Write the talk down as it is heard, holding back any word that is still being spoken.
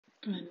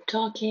I'm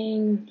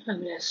talking,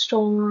 I'm in a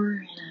store,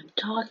 and I'm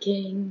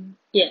talking.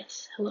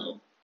 Yes, hello.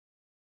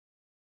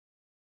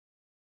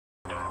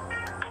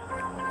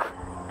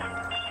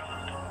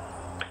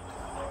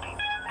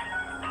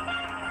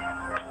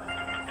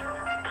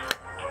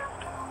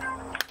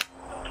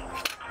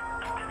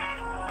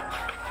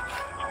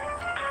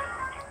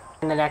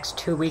 In the next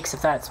 2 weeks,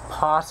 if that's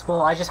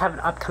possible. I just have an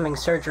upcoming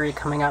surgery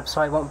coming up,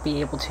 so I won't be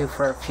able to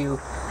for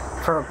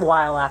a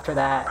while after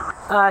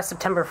that.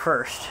 September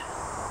 1st.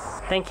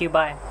 Thank you,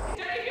 bye.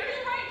 Did I hear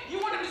you right?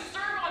 You want him to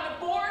serve on the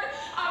board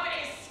of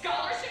a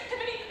scholarship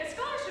committee? A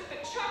scholarship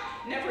that Chuck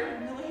never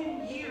in a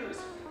million years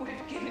would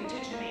have given to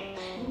Jimmy.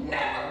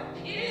 Never!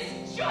 It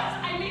is just,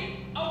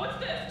 what's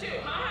this too,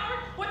 huh,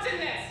 Howard? What's in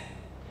this?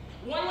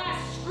 One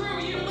last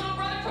screw you, little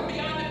brother, from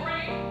beyond the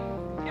grave?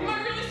 Am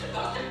I really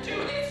supposed to do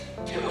this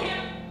to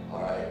him?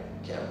 All right,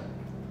 Kim.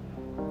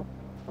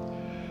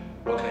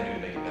 What can I do to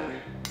make it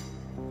better?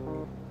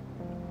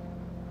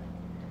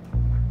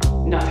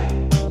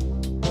 Nothing.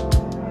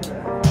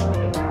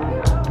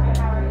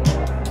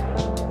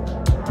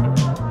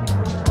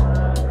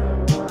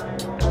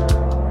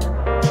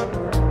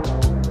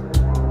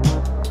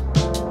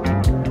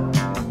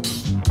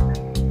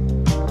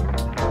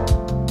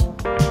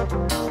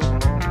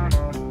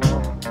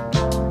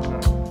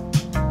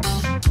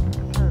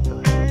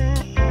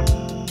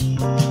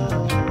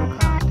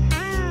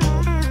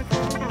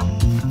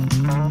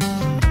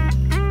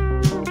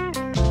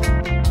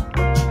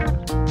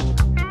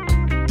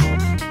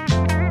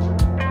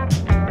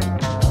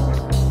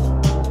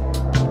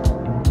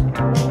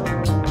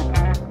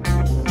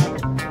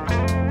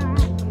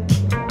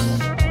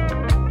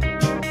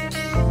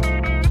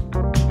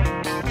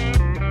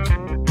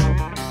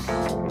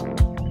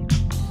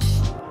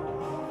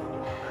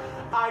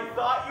 I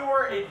thought you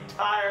were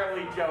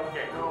entirely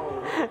joking. No.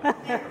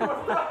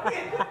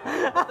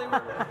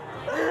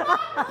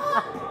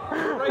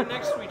 We're right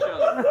next to each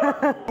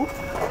other.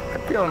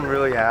 I'm feeling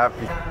really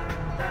happy.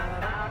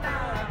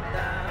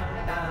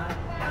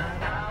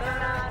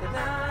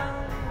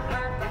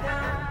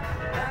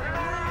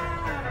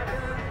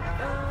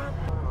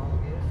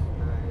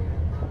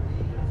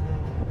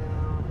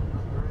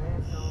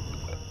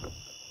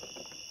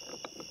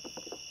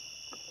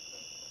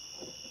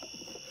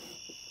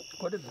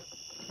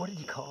 What did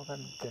you call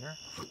them dinner?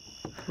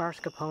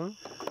 Mascarpone.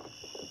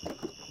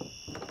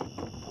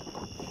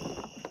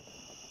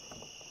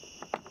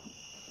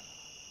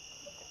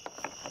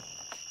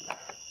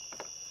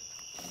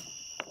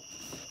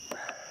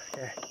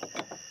 Okay,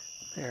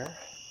 there.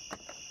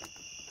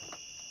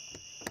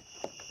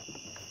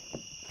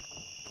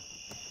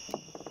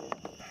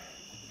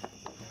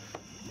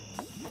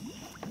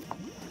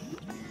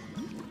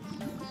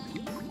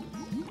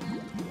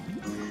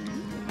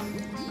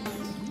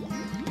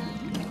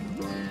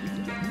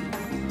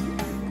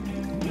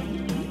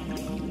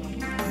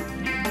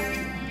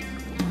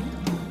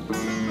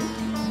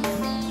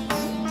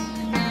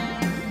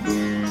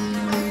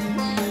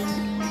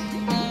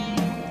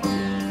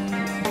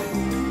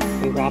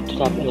 We wrapped it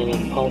up in an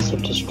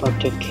impulsive,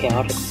 destructive,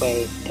 chaotic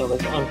way that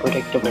was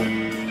unpredictable,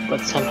 but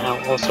somehow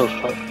also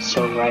felt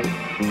so right.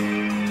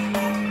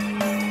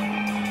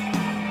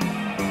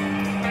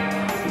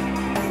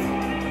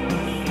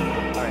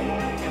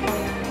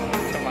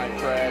 To my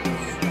friends.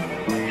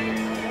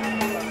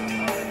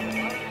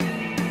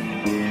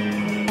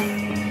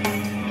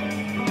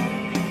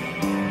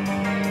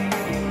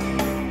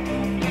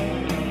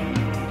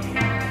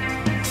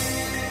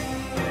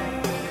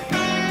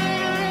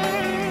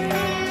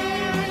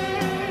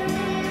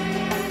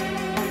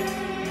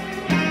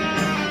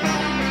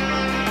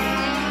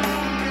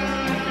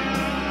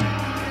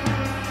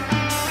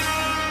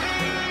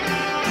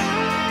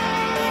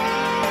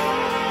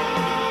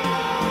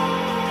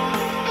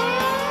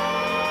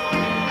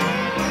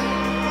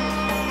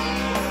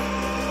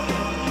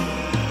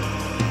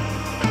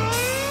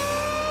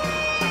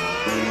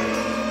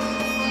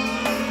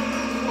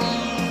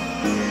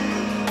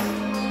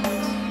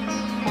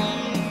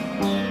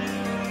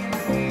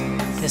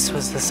 This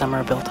was the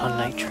summer built on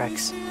night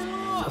treks,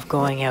 of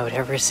going out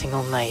every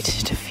single night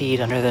to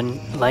feed under the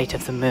light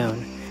of the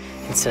moon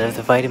instead of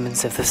the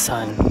vitamins of the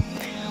sun.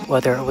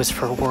 Whether it was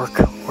for work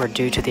or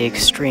due to the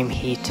extreme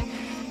heat,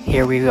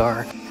 here we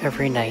are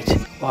every night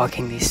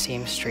walking these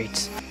same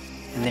streets,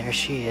 and there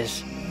she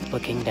is,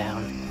 looking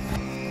down.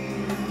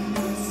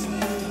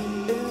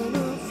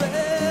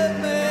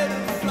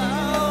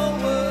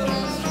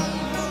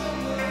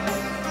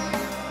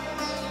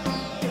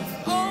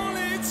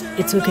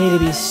 It's okay to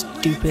be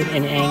stupid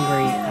and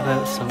angry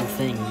about some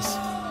things.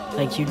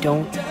 Like, you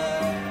don't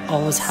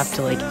always have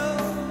to, like,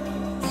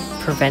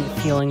 prevent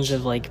feelings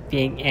of, like,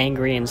 being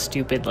angry and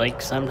stupid.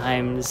 Like,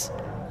 sometimes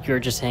you're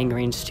just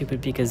angry and stupid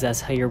because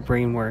that's how your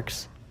brain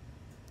works.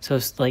 So,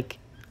 it's like,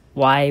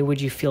 why would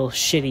you feel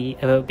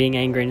shitty about being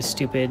angry and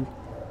stupid?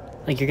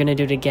 Like, you're gonna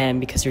do it again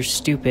because you're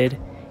stupid.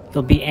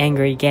 You'll be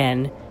angry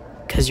again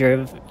because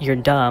you're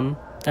dumb.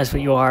 That's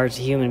what you are as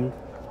a human.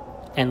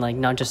 And, like,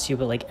 not just you,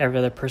 but, like, every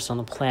other person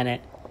on the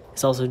planet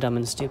is also dumb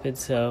and stupid,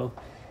 so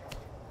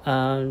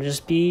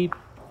Just be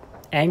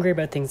angry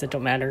about things that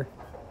don't matter,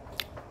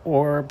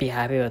 or be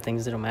happy about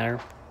things that don't matter.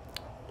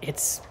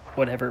 It's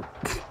whatever.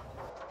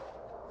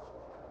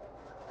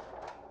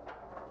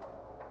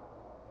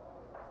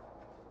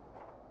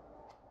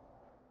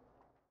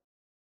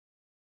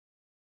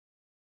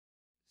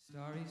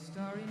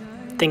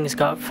 Things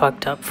got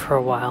fucked up for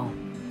a while,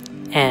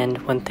 and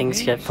when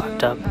things get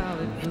fucked up,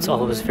 it's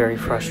always very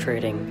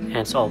frustrating, and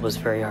it's always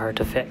very hard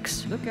to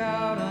fix. Look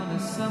out on a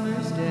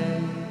summer's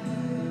day,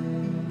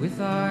 with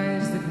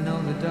eyes that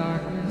know the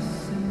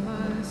darkness in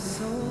my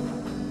soul.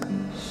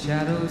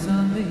 Shadows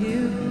on the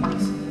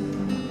hills,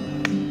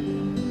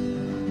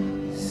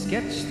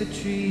 sketch the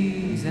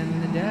trees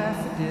and the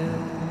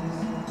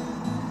daffodils,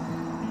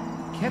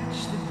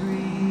 catch the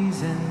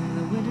breeze and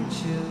the winter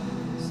chills,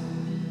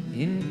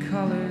 in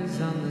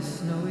colors on the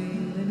snowy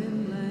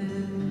linen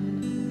land.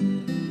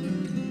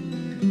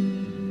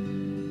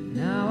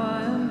 Now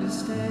I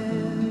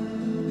understand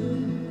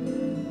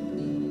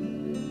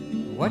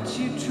what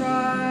you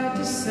tried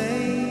to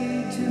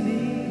say to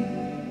me,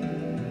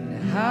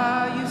 and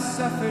how you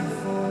suffered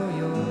for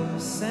your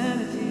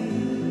sanity,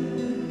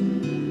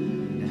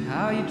 and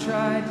how you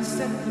tried to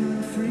set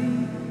them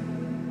free.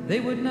 They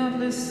would not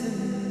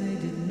listen, they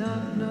did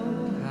not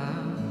know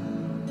how.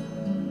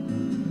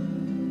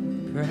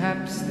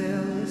 Perhaps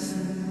they'll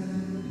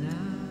listen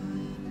now.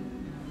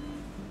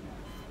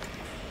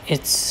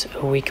 It's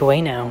a week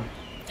away now,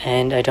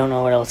 and I don't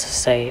know what else to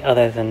say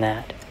other than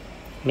that.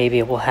 Maybe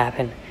it will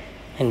happen,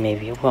 and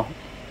maybe it won't.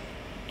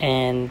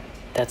 And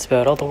that's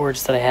about all the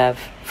words that I have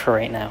for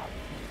right now.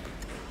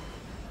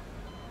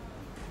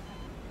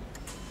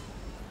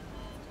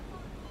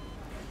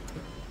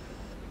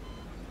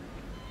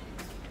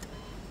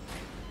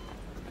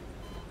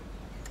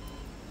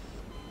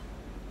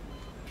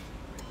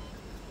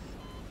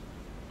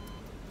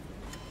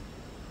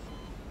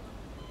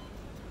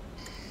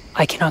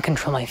 I cannot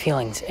control my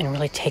feelings and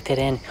really take that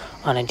in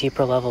on a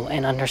deeper level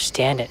and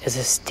understand it as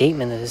a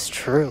statement that is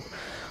true.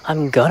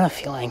 I'm gonna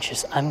feel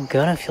anxious. I'm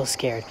gonna feel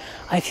scared.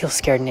 I feel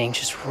scared and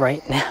anxious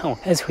right now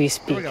as we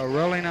speak. Here we go,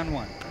 rolling on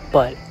one.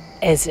 But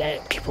as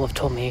people have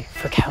told me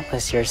for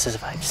countless years,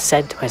 as I've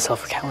said to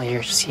myself for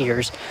countless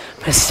years,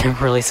 but it's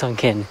never really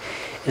sunk in,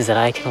 is that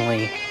I can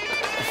only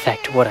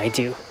affect what I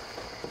do.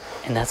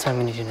 And that's what I'm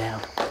gonna do now.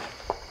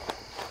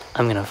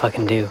 I'm gonna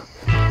fucking do.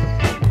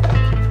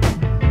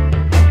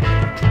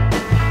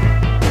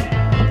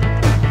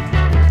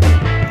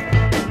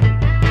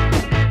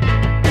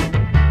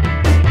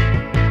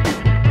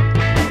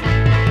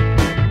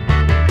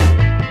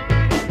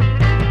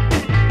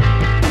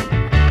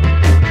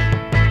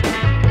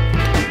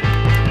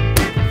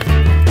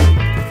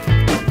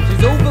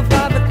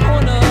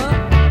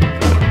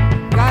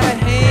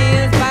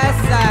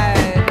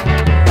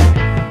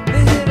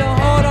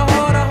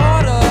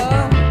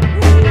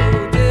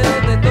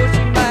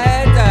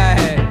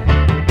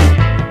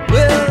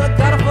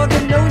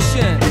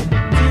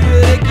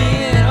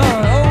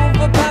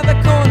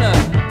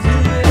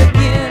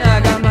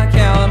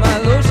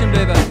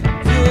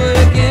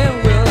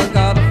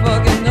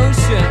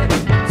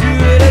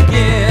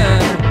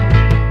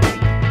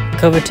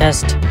 COVID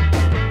test,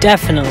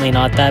 definitely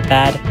not that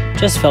bad,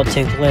 just felt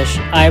ticklish.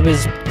 I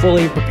was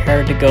fully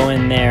prepared to go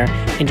in there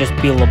and just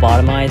be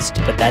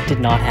lobotomized, but that did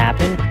not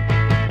happen.